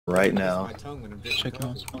right now. My tongue when I'm drinking Check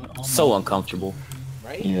out. coffee. So uncomfortable.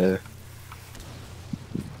 Right? Yeah.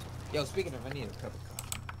 Yo, speaking of, I need a cup of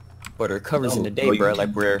coffee. But her covers in the day, Oh, bro. you Like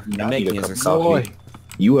we're do not need a Jamaicans cup or of something. coffee.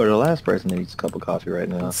 You are the last person that needs a cup of coffee right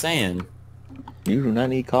now. I'm saying. You do not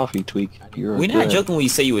need coffee, Tweak. You're We're not good. joking when you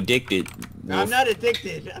say you addicted. No, I'm not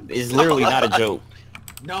addicted. It's literally not a joke.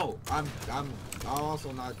 No, I'm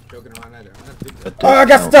also not joking around either. I'm not addicted. But Oh, I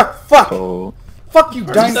got don't- stuck. Fuck. So, Fuck you,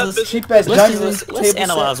 Let's- diamond. Cheap ass Let's, diamond. let's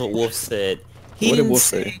analyze what Wolf said. He What did didn't Wolf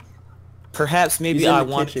say, say? perhaps maybe He's in I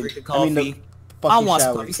the want to kitchen. drink I mean, coffee. the I fucking want some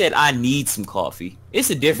shower. coffee. He said I need some coffee. It's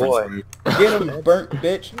a difference. boy, Get him, burnt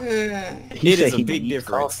bitch. he It said is a he big needs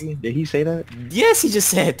difference. coffee? Did he say that? Yes, he just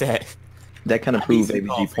said that. That kind of I proves need some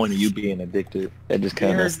ABG coffee. point of you being addicted. That just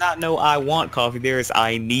kind There of. is not no I want coffee. There is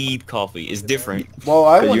I need coffee. It's different. Well,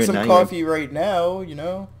 I But want you're some not coffee right now, you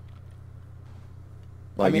know.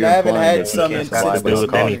 I mean, you're I haven't implying had that you some can't in survive since without the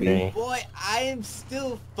coffee. beginning. Boy, I am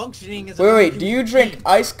still functioning as a Wait, do you human drink being.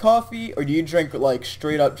 iced coffee or do you drink like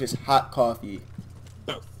straight up just hot coffee?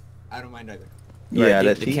 Both. I don't mind either. You're Yeah,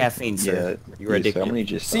 addicted that's to caffeine, sir. You're yes, addicted. I'm gonna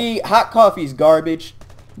just See, hot coffee's garbage.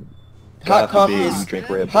 God Hot coffee forbid is you drink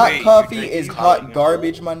Red Bull. hot Wait, coffee you're is drinking hot coffee.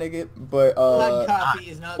 garbage, my nigga. But Hot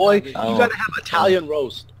coffee is not Boy, garbage. you Oh. gotta have Italian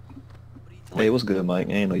roast. Hey, what's good, Mike?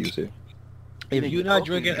 I ain't know you was here. If you're not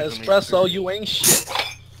drinking espresso, you ain't shit.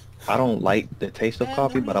 I don't like the taste of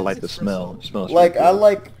coffee, but I like the smell. It smells like really I good.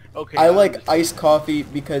 like Okay. I like iced coffee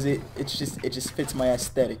because it just fits my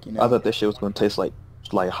aesthetic, you know. I thought that shit was gonna taste like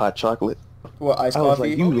hot chocolate. What iced I was coffee?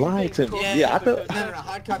 like, you lied to me. Yeah, I thought. No,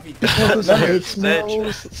 hot coffee. I was like, it Said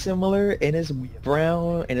smells similar and it's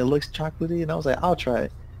brown and it looks chocolatey, and I was like, I'll try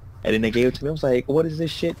it. And then they gave it to me. I was like, what is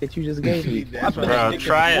this shit that you just gave me? That's what Bro, I'm thinking.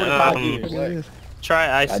 try, 45 um, years. What is this?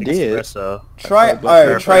 Try iced I did. espresso. Try Or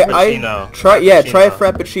alright, try Frappuccino. try yeah, try a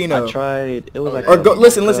Frappuccino. frappuccino. I tried. It was like. Or a- go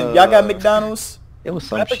listen, y'all got McDonald's? It was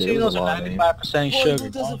some shit. It was Frappuccinos a are long name. 95% Boy, sugar. who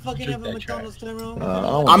doesn't fucking Drink have a that McDonald's, trash. Tyrone? I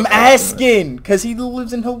don't I'm know. asking, cause he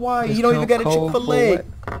lives in Hawaii. It's He don't even got a called Chick-fil-A.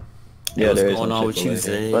 Cold Yeah, What's there is going no on with you, Chick-fil-A.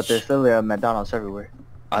 Zay? But there's still a McDonald's everywhere.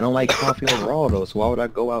 I don't like coffee overall though, so why would I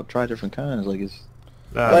go out and try different kinds? Like it's.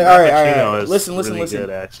 Nah, Like, Frappuccino alright. is Listen, really listen. Good,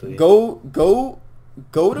 actually.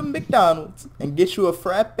 Go to McDonald's and get you a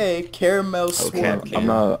frappe caramel Okay, swirl. I'm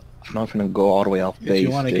not gonna go all the way off If base.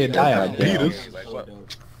 you wanna just get to cut down. diabetes.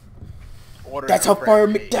 That's how far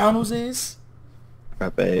McDonald's is.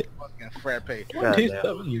 Frappe. What taste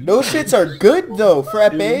of you? Those shits are good though,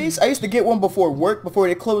 frappes. I used to get one before work before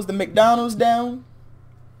they closed the McDonald's down.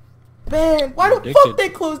 Man, why the fuck Addicted. they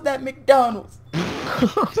closed that McDonald's?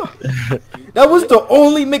 That was the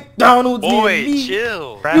only McDonald's near Boy, me.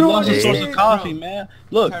 chill. You don't Lots of source understand. of coffee, man.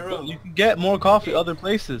 Look, Tyrone. you can get more coffee other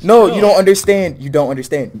places. No, Chill. you don't understand. You don't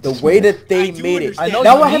understand. The way that they I do made it. understand. I know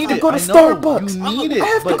Now you I have need to it. go to I know Starbucks. You need it. I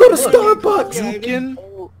have to but go to look, Starbucks. You can.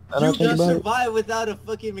 I don't You think can about it. survive without a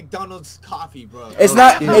fucking McDonald's coffee, bro. It's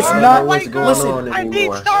not. It's I don't not. know what's going Listen. on I need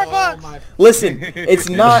anymore. Starbucks. Oh my Listen. It's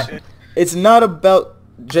not. It's not about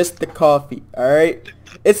just the coffee. All right.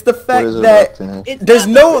 It's the What fact is it that about then? It's there's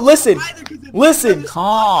not no. the Listen. either, 'cause it's Listen. not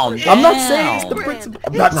Calm I'm not saying it's the down. principle.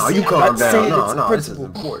 I'm not No, saying, you I'm calm not down. saying No, it's the no, this is principle.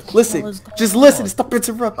 important. Listen, just listen. Stop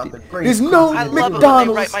interrupting. About to break There's no I love it when they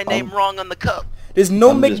McDonald's. write my name wrong on the cup. There's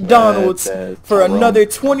no I'm just McDonald's mad that for Tyrone- another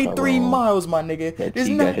 23 Tyrone- miles, my nigga. That There's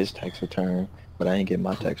T no. got his tax return, but I ain't get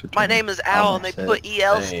my tax return. My name is I'm Al, and they upset. put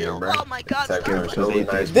EL Damn, still. bro. Oh my god, That girl Starbucks. so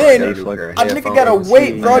nice, Then, bro. They do her A nigga headphones, gotta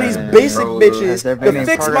wait for all these Man. basic Has bitches there to been any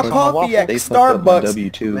fix my progress on the coffee at They fucked up my Starbucks.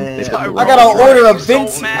 W-2. Man. They fucked I up gotta my- order a So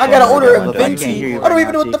venti. mad. I gotta order a I can't venti. hear you I don't right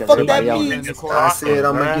even know now, what the T, fuck 'cause that everybody means. I said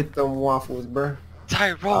I'm Bruh. gonna get them waffles, bro.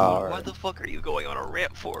 Tyrone, Alright. why the fuck are you going on a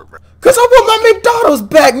rant for, bro? Cause I want my McDonald's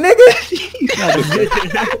back, nigga.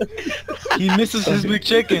 He misses his big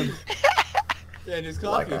chicken. Yeah, and it's coffee,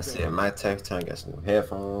 Like I bro. said, my tax time got some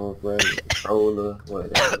headphones, bro, a controller,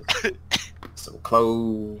 what else? Some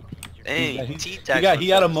clothes. Dang, He T-Tax.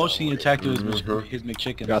 got a motion attack to his Mhm. his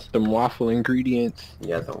McChicken. Got them waffle ingredients. You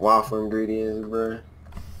got the waffle ingredients, bro.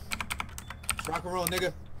 Rock and roll,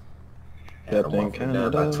 nigga. Had a That thing waffle down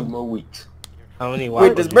about Canada. 2 more weeks. How many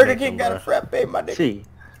Wait, does Burger King got a frappe, my nigga? See,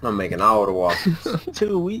 I'm making all the waffles.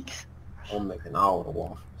 2 weeks? I'm making all the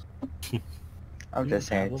waffles. I'm just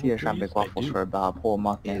saying, Tia trying to make waffles for about a whole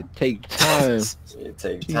month now. It take time. It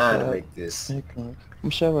takes time to make this. I'm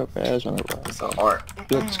sure my ass on it. It's an art.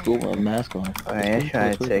 You have to school with a mask on. I mean, it's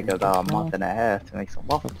trying to take about a month and a half to make some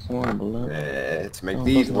waffles. Yeah, to make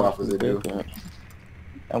these waffles, it do.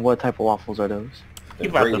 And what type of waffles are those? The You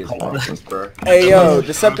about to greatest call waffles, bro. Hey yo,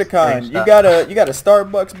 Decepticon, you got a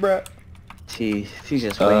Starbucks, bruh? She's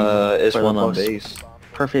just waiting It's for the one on most base.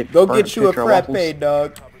 perfect. Go burnt get you a picture frappe, waffles.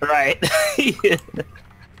 dog. Right.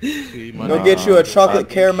 Go get you a chocolate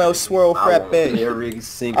caramel swirl frappe. Every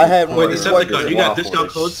single I had one. fucking Decepticon, you got waffle discount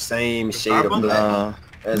the codes? Same shade of Starbucks? black.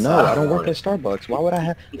 That's No, how I don't work want at Starbucks. Why would I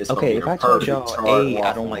have? It's gonna Okay, be if a I told perfect y'all, charred hey, I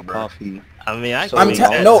waffle, don't like bro. coffee. I mean, I I'm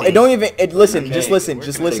can no, it don't even. It listen, just listen,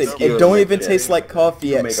 Just It don't even taste like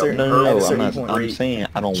coffee at Make a certain No, at a I'm certain not. point. I'm saying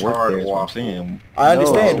I don't work Charred there. Is what I'm waffle. saying. I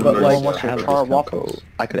understand, No, but no, like, no, I have a charred discount waffles. code.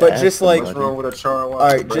 I could But ask just like- What's wrong with a charred waffle?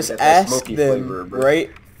 alright, bro? just Got that ask smoky them, flavor, bro. right?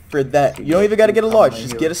 For that, you don't even gotta get a large.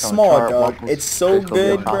 Just get a small, dog. It's so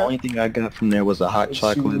good, The bro. only thing I got from there was a hot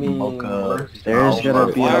chocolate mean, mocha. bro? There's Oh, gonna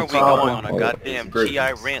bro. be Why a are we going on a problem. goddamn Great.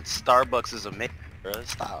 GI rant? Starbucks is amazing, bro.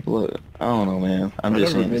 Stop. Look, I don't know, man. I'm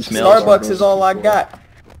just saying. It smells Starbucks is all I got,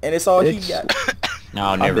 and it's all he It's- got. No,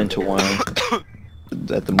 I've I've never been to one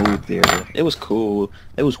at the movie theater. It was cool.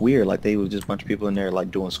 It was weird. Like they was just a bunch of people in there like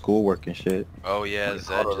doing schoolwork and shit. Oh yeah, Like,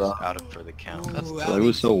 Zed hold just on. out of for the count. That's Like, it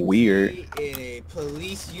was so weird. In a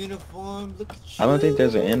police uniform. Look at you. I don't think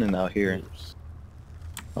there's an In-N-Out here.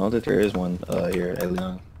 I don't think there is one here at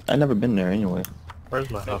Leon. I've never been there anyway. Where's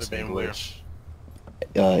my house English?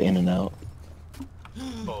 In-N-Out.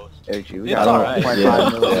 Hey, G, we Yeah, got alright.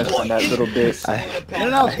 1.5 million on that little bit.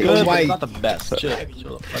 In-N-Out's good, but it's not the best. Chill.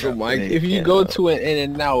 So Mike, Yeah, if you yeah. go to an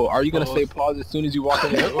In-N-Out, are you gonna say pause as soon as you walk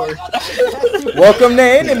in the door? Welcome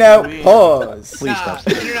to In-N-Out. Pause. Please stop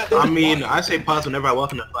saying that. I mean, I say pause whenever I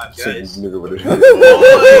walk in the Five Guys. Nigga with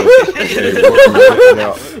a-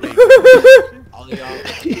 All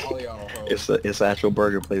y'all. It's an actual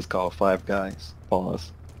burger place called Five Guys.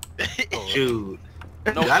 Pause. Dude.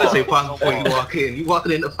 No You gotta say pause, pause before you walk in. You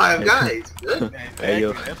walking in the Five Guys. Good. Hey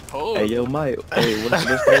yo, hey yo, Mike. Hey,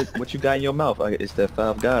 what you got in your mouth? It's that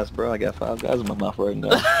Five Guys, bro. I got Five Guys in my mouth right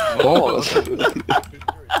now. Pause.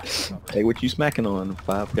 Hey, what you smacking on?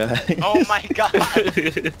 Five Guys. Oh my god.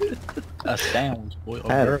 A sandwich, boy.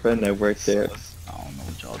 I had a friend that worked there. I don't know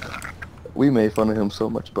what y'all doing. We made fun of him so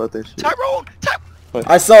much about that shit. Tyrone!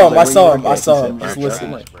 I saw him. I He's saw like, him. "Where I you saw work him. at?" Just He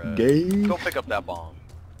said, listen. Bruh. Gay. Go pick up that bomb.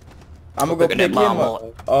 I'm gonna go Look at pick that him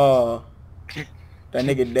mama. up. That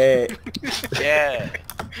nigga dead. Yeah.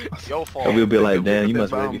 Yo fault. And we'll be like, damn, you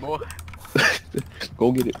must really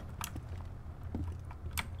go get it.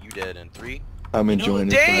 You dead in 3. I'm enjoying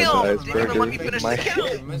this Damn! Five Guys You're gonna let me burger. finish My- the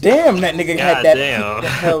count. Damn, that nigga had God that damn.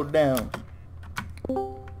 held down.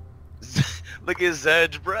 Look at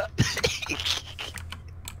Zedge, bruh.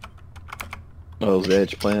 Oh,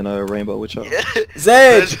 Zedge playing Rainbow with y'all? Yeah.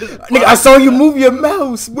 Zed, Zedge is nigga, I saw you move your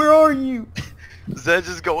mouse. Where are you? Zedge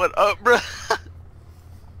is going up, bruh.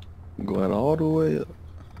 Going all the way up.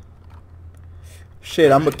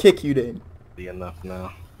 Shit, I'm gonna kick you then. Be enough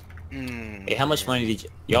now. Hey, how much money did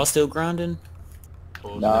y'all still grinding?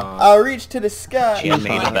 Nah, I'll reach to the sky. She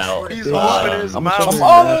made about He's opening his mouth. I'm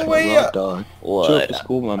all the way up. Dog. what? Show up to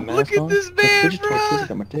school with my mask Look at on. this man, bruh.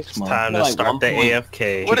 Got my dick small. Time to Like start the 1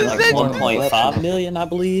 AFK. What is Like it? 1.5 million, I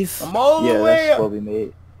believe. I'm all the Yeah, way that's up. what we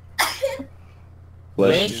made.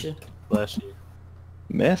 Bless you. Bless you.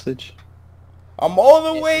 Message. I'm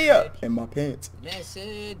all the way up in my pants.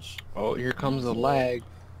 Message. Oh, here comes the lag.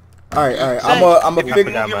 All right. Zed, I'm a if you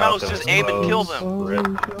figure. move your mouse, That just was aim and kill close.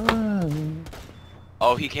 them.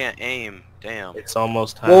 Oh, he can't aim. Damn. It's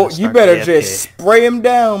almost time Well, to you start better AFK. just spray him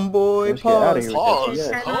down, boy. Let's get outta Pause. here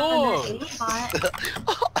with that Pause.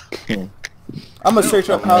 shit. I'm gonna search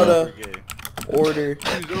up how to order.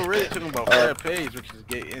 He's already talking about frappes, which is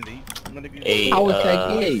gay indie. Hey, How is that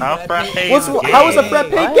gay? How frappes How is a frappe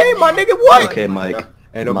gay, my nigga? What? Okay, Mike.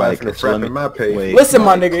 Ain't nobody Mike, finna so let frap me- in my page. wait. Listen,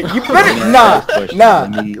 my nigga, you better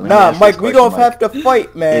Let me ask Mike. this We gonna question, have to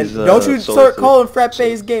fight, man. Is, Don't you so start it's a- calling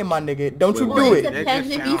frappes gay, my nigga. Don't you do Well, it it. depends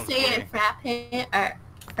if you say it frappe or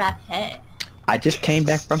frappe. I just came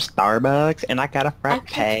back from Starbucks and I got a frappe.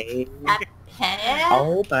 Frappe?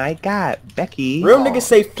 Oh my god, Becky. Real niggas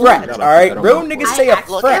say frat, alright? Real niggas say a I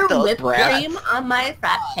frat. put whipped cream on my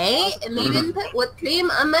frappe, and they didn't put whipped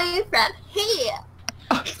cream on my frappe.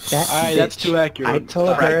 That Alright, that's bitch. too accurate. I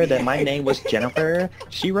told her that my name was Jennifer.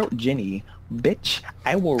 She wrote Jenny. Bitch,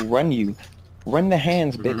 I will run you. Run the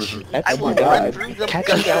hands, bitch. That's I my will run God. through the Catch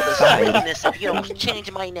guts me of outside. this if you don't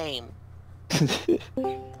change my name.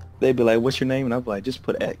 They'd be like, what's your name? And I'd be like, just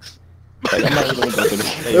put X. Like, I'm not even gonna go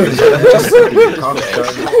through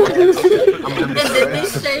And then they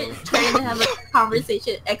start trying to have a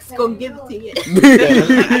conversation. X gonna give it to you.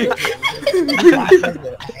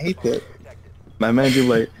 I hate that. My manager be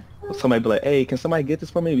like, somebody be like, hey, can somebody get this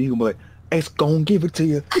for me? He gonna be like, X gonna give it to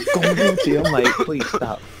you. Gonna give it to you. I'm like, please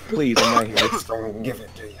stop. Please, I'm right here. X gonna give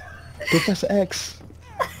it to you. Professor X.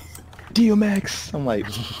 DMX. I'm like,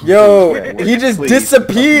 Yo, yeah, he just please.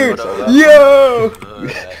 disappeared. Customer- Yo.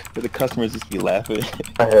 The customers just be laughing.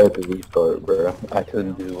 I had to restart, bro. I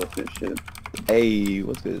couldn't deal with this shit. Hey,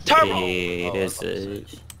 what's this? Hey, this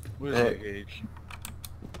is. Where's the gauge?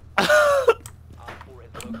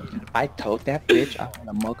 I told that bitch I want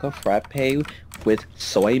a mocha frappe with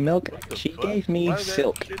soy milk. She gave me Why that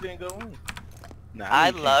silk. shit didn't go in? Nah, I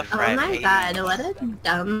you can't love do Oh that. my god, what a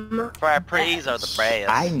dumb. Frappes are the best.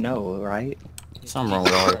 I know, right? Something wrong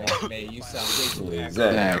with all that. Man, you sound way too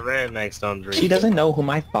Exactly. Yeah, rednecks don't drink. She doesn't know who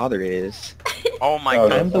my father is. Oh my Oh,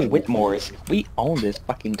 god. I'm the Whitmores. We own this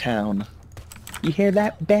fucking town. You hear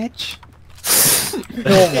that, bitch?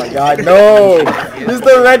 Oh my god, no! It's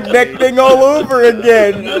the redneck thing all over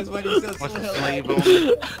again! That's what he says. What's the slave Like,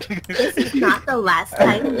 owner? This is not the last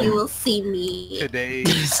time you will see me. Today.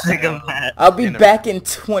 Sick of that. I'll be back in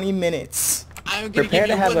 20 minutes. I'm gonna Prepare give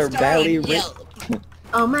to you have one her star belly on ripped. Yelp.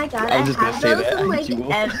 Oh my god, I I was just gonna have say those that. in like You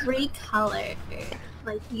will. every color.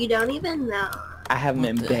 Like you don't even know. I have them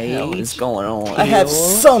in What the hell is beige, going on? I have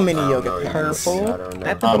so many I don't yoga know, pants. I purple. don't know.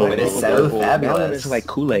 Not the Oh, blue, it's it's so purple. That one fabulous. is like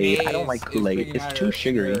Kool-Aid. I don't like It's Kool-Aid. pretty It's higher too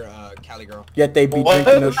sugary. for, Cali girl. Yet they be What?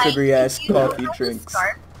 drinking those Like, sugary ass if you don't coffee have a drinks.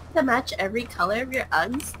 scarf to match every color of your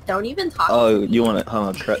Uggs, don't even talk to Oh, me. you want to, hold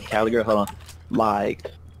on, Cali girl, hold on. Like,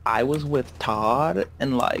 I was with Todd,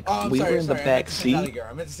 and like, Oh, I'm we sorry, were in the sorry. I back meant to say Cali seat, girl.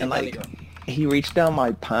 I meant to say and Cali like, girl. he reached down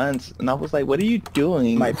my pants, and I was like, what are you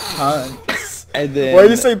doing? My pants. And then, Why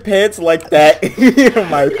you say pants like that?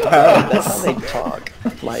 My that's how they pants. talk.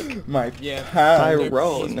 Like, My Yeah, pants.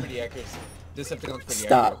 Tyrone. He's pretty accurate. Decepticon's pretty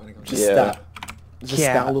Stop. accurate when it comes to Just Yeah. stop. Just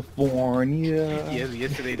stop. California. Yeah,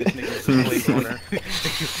 yesterday this nigga was a slave owner.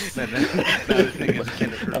 Now this nigga's a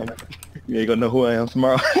Jennifer. You ain't gonna know who I am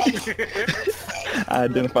tomorrow. I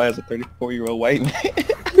identify as a 34-year-old white man.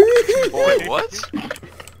 Boy, what?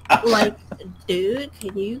 Like, dude,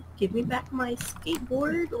 can you give me back my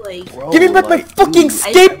skateboard? Like, Bro, Give me back my like, fucking dude,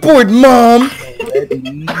 skateboard, mom!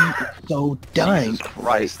 so done.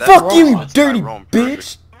 Christ, that's Fuck you, wrong. dirty Tyrone Burger.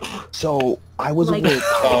 bitch! So I was Like- with.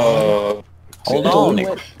 Hold on,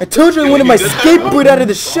 nigga. I told you I wanted my skateboard out of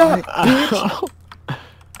the shop, bitch! I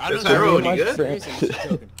That's don't know. Tyrone, My you good? friend- Seriously, he's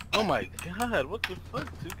joking. Oh my god, what the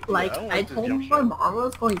fuck? Dude? like don't I like this told jump my shot. mom I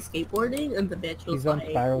was going skateboarding, and the bitch was He's on like,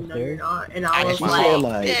 spiral "No, you're stairs. not." And I was She like, said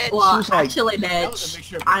like, "Well, she was like, actually, That was a bitch,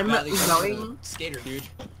 mixture of I'm Valley and going a skater, dude.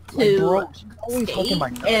 like, bro, to she's always talking skate, my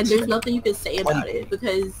and nuts. there's nothing you can say about it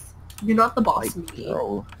because you're not the boss Like, of me."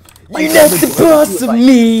 bro. You're not the boss of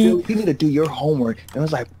me! Dude, you need to do your homework. And I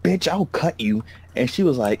was like, bitch, I'll cut you. And she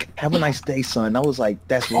was like, have a nice day, son. I was like,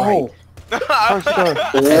 that's right. First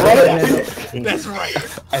That's right.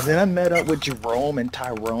 And then I met up with Jerome and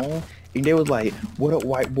Tyrone, and they was like, what up,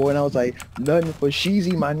 white boy? And I was like, nothing for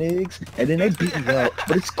Sheezy, my niggas. And then they beat me up,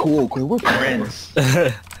 but it's cool, because we're friends.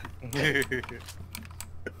 They're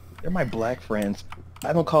my black friends.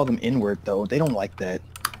 I don't call them N-word, though. They don't like that.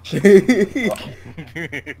 I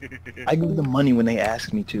give them money when they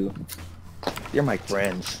ask me to. They're my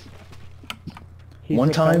friends.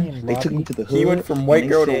 One time, they took me to the hood. He went from white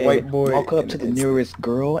and they girl to said, white boy walk up in to an the instant. nearest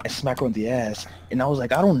girl and smack her on the ass. And I was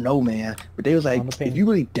like, I don't know, man. But they was like, On the if you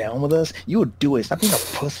really down with us, you would do it. Stop being a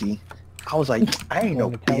pussy. I was like, I ain't no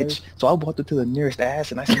On the tellers? bitch. So I walked up to the nearest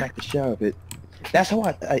ass and I smacked the shit out of it. That's how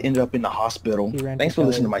I ended up in the hospital. He ran Thanks to for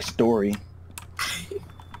listening to tellers. my story.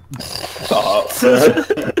 Stop.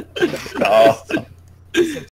 Stop.